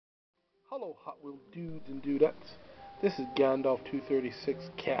Hello Hot Wheel dudes and dudettes. This is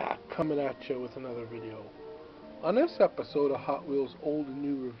Gandalf236 Cat coming at you with another video. On this episode of Hot Wheels Old and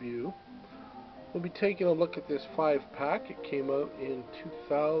New Review, we'll be taking a look at this 5-pack. It came out in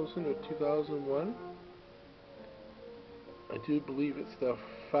 2000 or 2001. I do believe it's the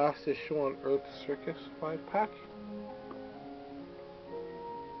fastest show on Earth Circus 5-pack.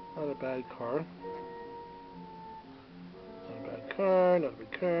 Not a bad car. Not a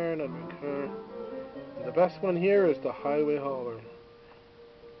big car. And the best one here is the Highway Hauler.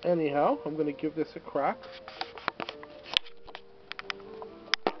 Anyhow, I'm going to give this a crack.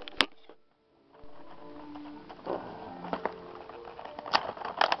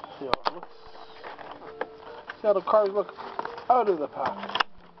 See how it looks. See how the cars look out of the pack.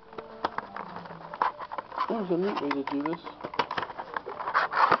 There's a neat way to do this.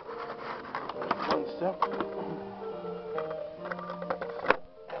 One step.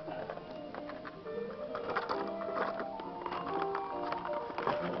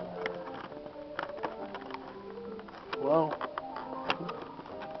 Wow.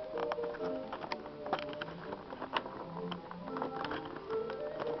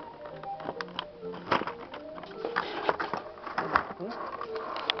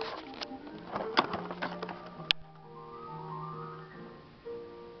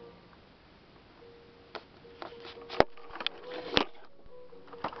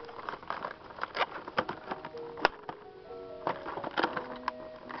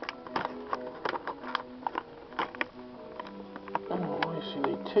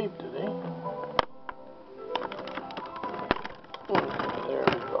 They taped it, eh? Okay, there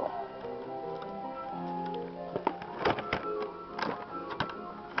we go.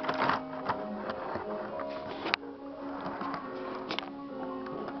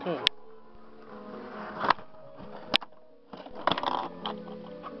 Okay.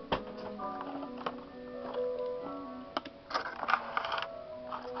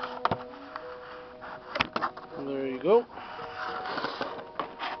 And there you go.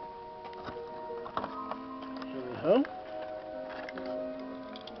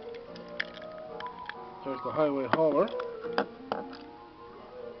 There's the Highway Hauler.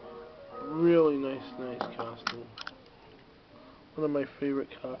 Really nice costume. One of my favorite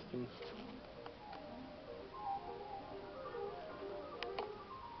costumes.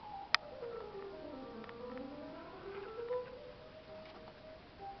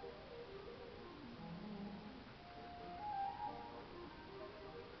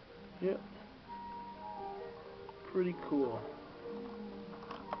 Yep. Pretty cool.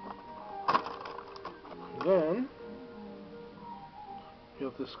 Then you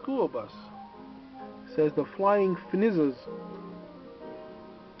have the school bus. It says the Flying Fnizzers.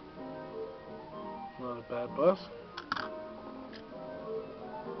 Not a bad bus.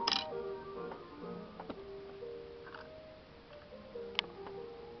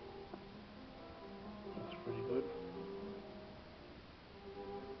 That's pretty good.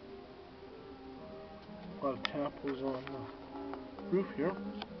 A lot of tappers on the roof here.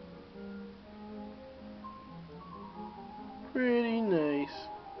 Pretty nice.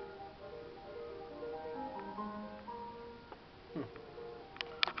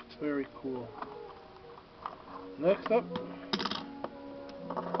 Very cool. Next up,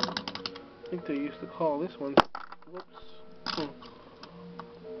 I think they used to call this one, whoops,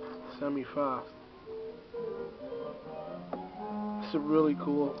 semi-fast. It's a really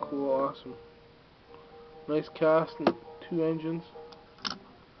cool, awesome. Nice cast and 2 engines.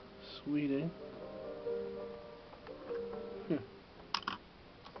 Sweet, eh?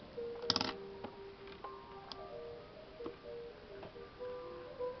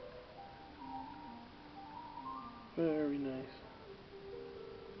 Very nice.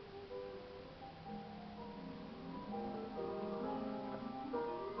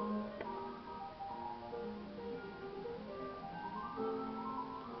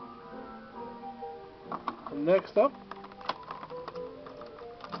 And next up,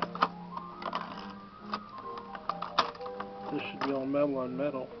 this should be all metal on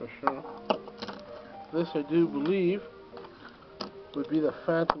metal for sure. This I do believe would be the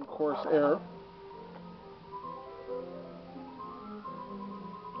Phantom Corsair.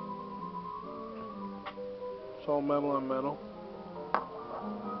 It's all metal on metal.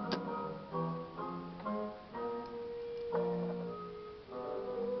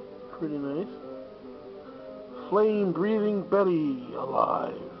 Pretty nice. Flame breathing Betty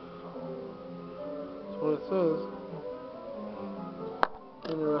alive. That's what it says.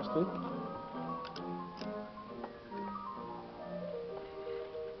 Interesting.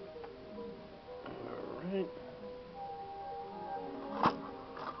 Alright.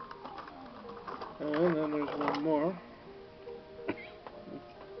 some more.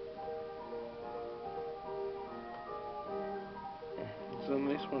 It's a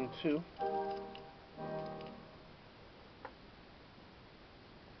nice one too.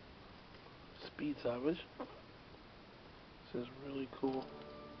 Speed Savage. This is really cool.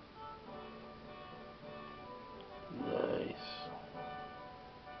 Nice.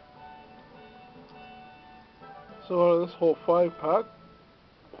 So out of this whole 5-pack,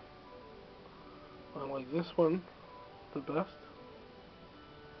 I like this one the best.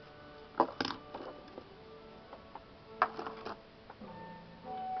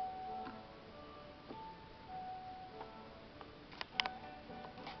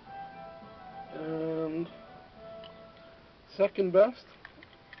 And second best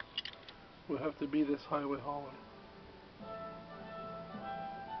would have to be this Highway Holland.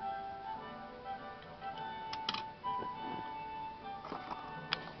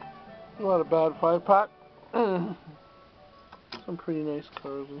 Not a bad 5-pack. Some pretty nice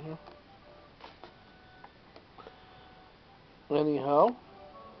cars in here. Anyhow,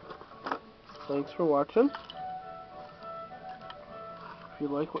 thanks for watching. If you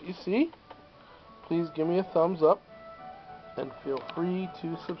like what you see, please give me a thumbs up and feel free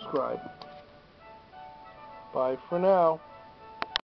to subscribe. Bye for now.